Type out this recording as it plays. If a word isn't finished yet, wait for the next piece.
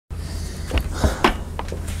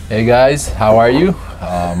Hey guys, how are you?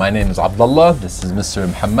 My name is Wabdallah. This is Mr.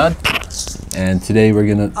 محمد, and today we're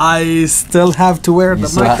gonna. I still have to wear the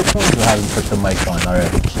microphone. You haven't put the mic on. All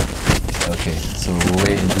right. Okay, so we'll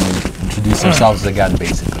wait until we introduce ourselves again,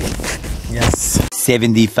 basically. Yes.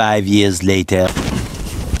 75 years later.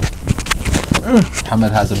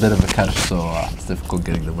 Muhammad has a bit of a catch, so it's difficult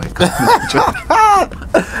getting the mic on.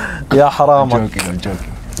 يا حرام. I'm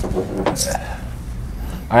joking.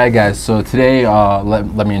 Alright guys, so today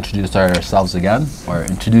let me introduce ourselves again, or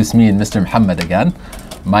introduce me and Mr. Muhammad again.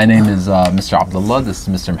 My name is Mr. Wabdallah, this is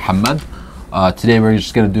Mr. Muhammad. Today we're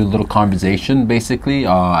just going to do a little conversation basically.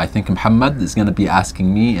 I think Muhammad is going to be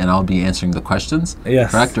asking me and I'll be answering the questions.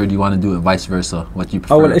 Yes. Correct? Or do you want to do it vice versa? What do you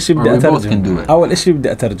prefer? أول إشي بدي أترجم. We both can do it. أول إشي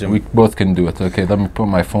بدي أترجم. We both can do it. Okay, let me put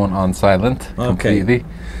my phone on silent completely.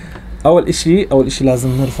 أول إشي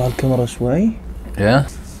لازم نرفع الكاميرا شوي. Yeah.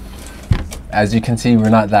 As you can see, we're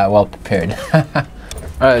not that well prepared.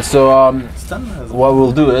 Alright, so what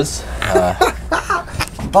we'll do is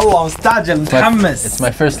والله مستعجل متحمس. It's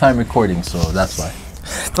my first time recording, so that's why.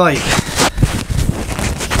 طيب.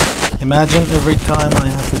 Imagine every time I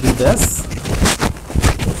have to do this.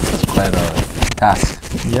 It's quite a task.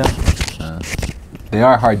 Yeah. They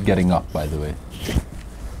are hard getting up, by the way.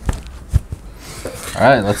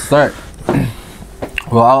 Alright, let's start.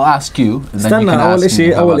 Well, I'll ask you, and then you can ask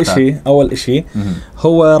me about that. أول إشي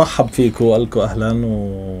هو رحب فيكم وقال لكم أهلا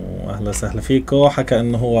وأهلا وسهلا فيكم. حكى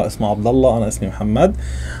إنه هو اسمه عبد الله، أنا اسمي محمد،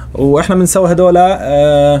 وإحنا بنسوي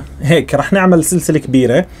هدولا هيك رح نعمل سلسلة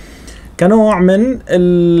كبيرة كنوع من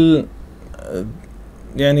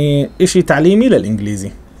يعني إشي تعليمي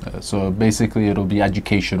للإنجليزي. So basically, it'll be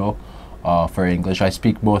educational. For English, I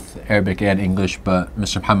speak both Arabic and English, but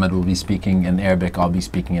Mr. Muhammad will be speaking in Arabic, I'll be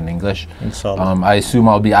speaking in English. Inshallah. I assume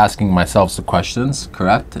I'll be asking myself some questions,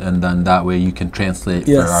 correct? And then that way you can translate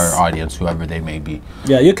for our audience, whoever they may be.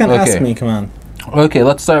 Yeah, you can ask me, come on. Okay,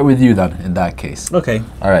 let's start with you then, in that case. Okay.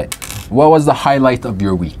 All right. What was the highlight of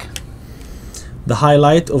your week? The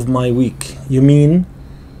highlight of my week? You mean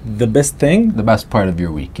the best thing? The best part of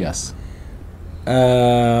your week, yes.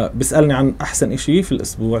 بسألني عن أحسن إشي في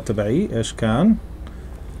الأسبوع تبعي إيش كان.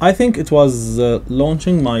 I think it was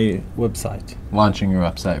launching my website. Launching your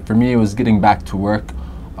website. For me, it was getting back to work.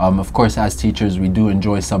 Of course, as teachers, we do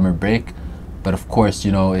enjoy summer break. But of course,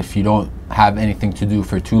 you know, if you don't have anything to do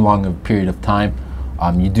for too long of a period of time,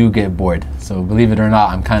 you do get bored. So believe it or not,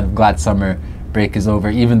 I'm kind of glad summer break is over,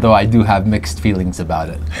 even though I do have mixed feelings about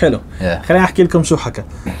it. حلو. Yeah. خليني أحكي لكم شو حكى.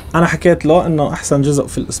 أنا حكيت له إنه أحسن جزء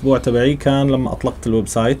في الأسبوع تبعي كان لما أطلقت الويب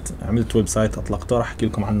سايت، عملت ويب سايت أطلقته، راح أحكي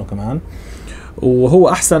لكم عنه كمان. وهو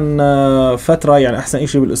أحسن فترة، يعني أحسن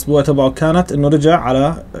إشي بالأسبوع تبعه كانت إنه رجع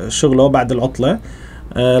على شغله بعد العطلة،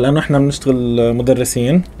 لأنه إحنا بنشتغل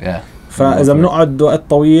مدرسين. Yeah. فإذا بنقعد وقت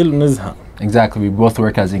طويل بنزهق. Exactly. We both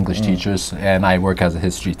work as English teachers, and I work as a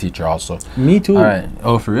history teacher also. Me too. All right.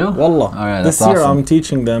 Oh, for real? Wallah. All right. This That's year awesome. I'm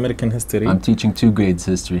teaching the American history. I'm teaching 2 grades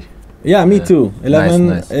history. Yeah, me too.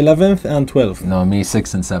 11th and 12th. No, me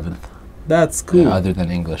 6th and 7th. That's cool. Other than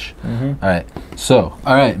English. All right. So,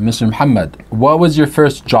 all right, Mr. Muhammad, what was your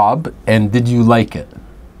first job, and did you like it?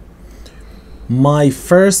 My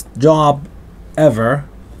first job ever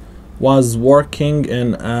was working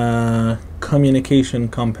in a communication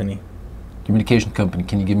company. Communication company.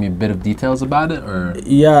 Can you give me a bit of details about it, or?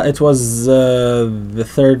 Yeah, it was the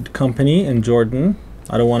third company in Jordan.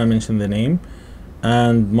 I don't want to mention the name.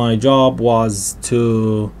 And my job was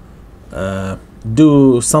to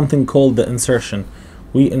do something called the insertion.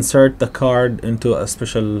 We insert the card into a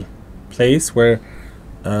special place where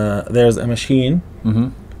there's a machine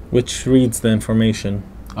which reads the information.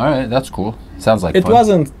 All right, that's cool. Sounds like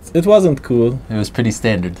fun. It wasn't cool. It was pretty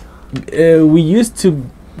standard. We used to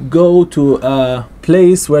go to a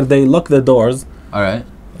place where they lock the doors. All right.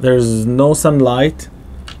 There's no sunlight,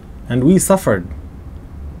 and we suffered.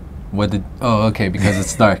 What did? Oh, okay, because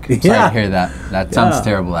it's dark. I'm sorry to hear that. That sounds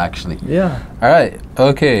terrible, actually. Yeah. All right.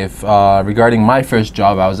 Okay. If regarding my first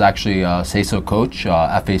job, I was actually a say-so coach,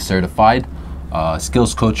 FA certified,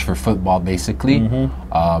 skills coach for football, basically.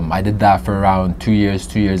 I did that for around 2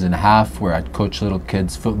 years and a half, where I'd coach little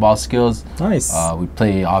kids' football skills. Nice. We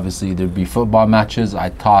play. Obviously, there'd be football matches. I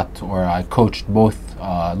taught, or I coached both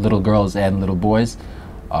little girls and little boys.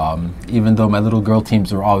 Even though my little girl teams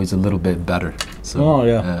were always a little bit better. So,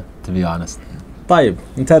 to be honest. طيب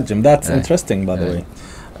نترجم. That's interesting by the way.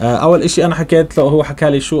 أول إشي أنا حكيت له، هو حكى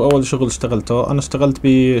لي شو أول شغل اشتغلته. أنا اشتغلت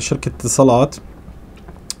بشركة اتصالات،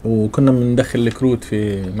 وكنا بندخل الكروت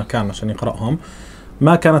في مكان عشان يقرأهم.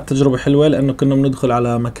 ما كانت تجربة حلوة لأنه كنا بندخل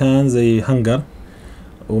على مكان زي هنجر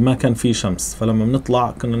وما كان فيه شمس، فلما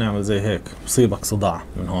بنطلع كنا نعمل زي هيك، بصيبك صداع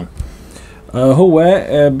من هون. هو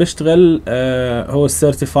بيشتغل هو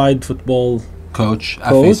certified football Coach, FA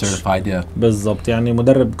Coach. certified, yeah. بالضبط، يعني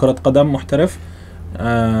مدرب كرة قدم محترف،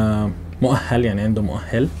 مؤهل، يعني عنده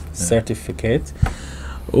مؤهل certificate.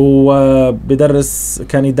 وبدرس،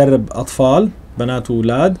 كان يدرب أطفال بنات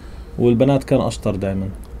وأولاد، والبنات كان أشطر دائما.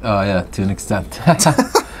 Oh yeah, to an extent.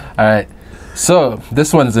 All right. So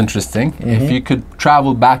this one's interesting. If you could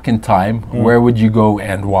travel back in time, where would you go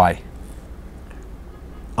and why?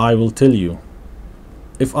 I will tell you.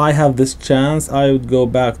 If I have this chance, I would go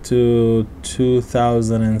back to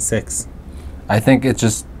 2006. I think it's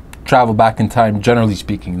just travel back in time, generally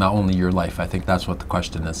speaking, not only your life. I think that's what the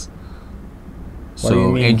question is. What do you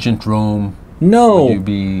So mean? ancient Rome. No. Would you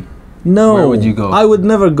be? No. Where would you go? I would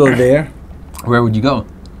never go there. Where would you go?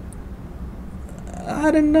 I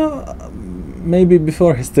don't know. Maybe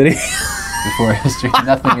before history. Before history,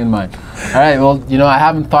 nothing in mind. All right. Well, you know, I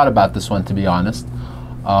haven't thought about this one, to be honest.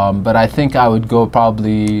 But I think I would go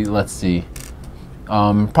probably, let's see,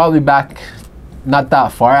 probably back, not that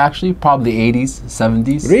far actually, probably 80s,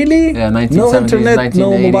 70s. Really? Yeah, 1970s, No internet, 1980s. no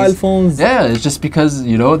mobile phones. Yeah, it's just because,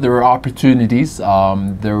 you know, there were opportunities.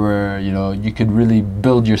 There were, you know, you could really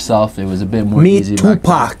build yourself. It was a bit more easy. Meet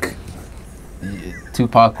Tupac.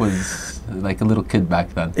 Tupac was like a little kid back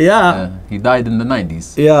then. Yeah. He died in the 90s.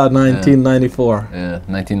 Yeah, 1994. Yeah,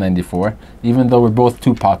 1994. Even though we're both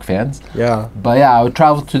Tupac fans. Yeah. But yeah, I would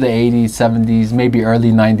travel to the 80s, 70s, maybe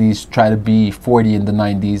early 90s, try to be 40 in the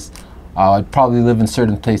 90s. I'd probably live in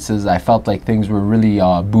certain places. I felt like things were really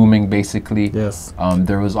booming, basically. Yes.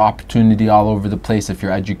 There was opportunity all over the place if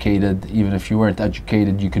you're educated. Even if you weren't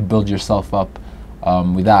educated, you could build yourself up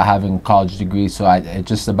without having a college degree. So it's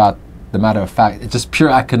just about the matter of fact, it's just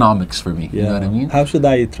pure economics for me. Yeah. You know what I mean? How should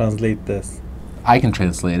I translate this? I can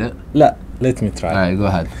translate it. لا, let me try. All right, go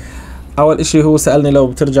ahead. أول إشي هو سألني لو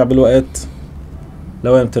بترجع بالوقت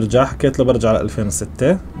لوين بترجع، حكيت له برجع ل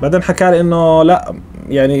 2006. بعدين حكى لي إنه لا،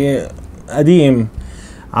 يعني قديم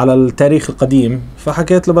على التاريخ القديم،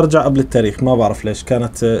 فحكيت له برجع قبل التاريخ. ما بعرف ليش،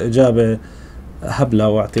 كانت إجابة هبلة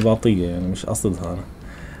واعتباطية، يعني مش قصدها أنا.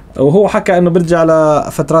 وهو حكى إنه برجع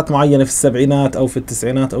لفترات معينة في السبعينات أو في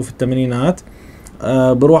التسعينات أو في الثمانينات،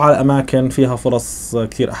 بروح على أماكن فيها فرص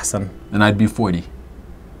كتير أحسن. And I'd be 40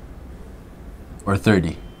 or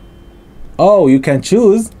 30. Oh, you can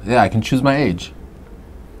choose? Yeah, I can choose my age.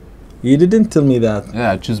 You didn't tell me that.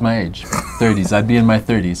 Yeah, I'd choose my age. 30s. I'd be in my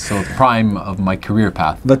 30s, so prime of my career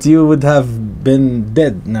path. But you would have been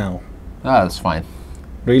dead now. Ah, that's fine.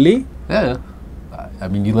 Really? Yeah. I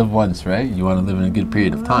mean, you live once, right? You want to live in a good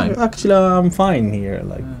period of time. Actually, I'm fine here.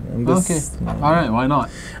 Like, I'm just, Okay. All right, why not?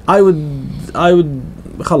 I would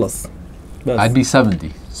خلص. بس. I'd be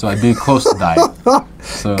 70, so I'd be close to dying.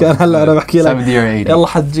 So كان هلا أنا بحكي لك 70 or 80. يلا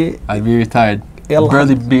حجي. I'd be retired. يلا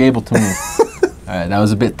Barely be able to move. All right, that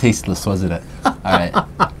was a bit tasteless, wasn't it? All right.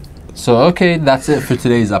 So, okay, that's it for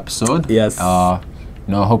today's episode. Yes.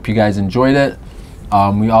 You know, I hope you guys enjoyed it.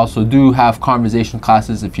 We also do have conversation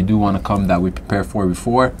classes if you do want to come that we prepare for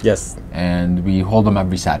before. Yes. And we hold them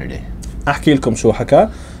every Saturday. أحكي لكم شو حكى.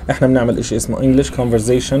 إحنا بنعمل إشي اسمه English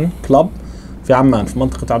Conversation Club في عمان في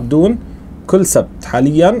منطقة عبدون كل سبت.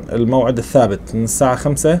 حاليا الموعد الثابت من الساعة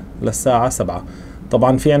 5 للساعة 7.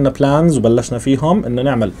 طبعا في عنا بلانز وبلشنا فيهم إنه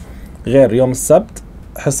نعمل غير يوم السبت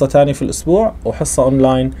حصة تاني في الأسبوع وحصة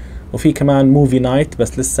أونلاين، وفي كمان موفي نايت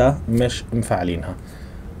بس لسه مش مفعلينها.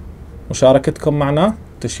 مشاركتكم معنا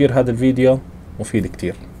تشير هذا الفيديو مفيد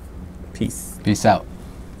كتير. Peace. Peace out.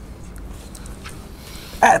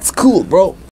 That's cool, bro.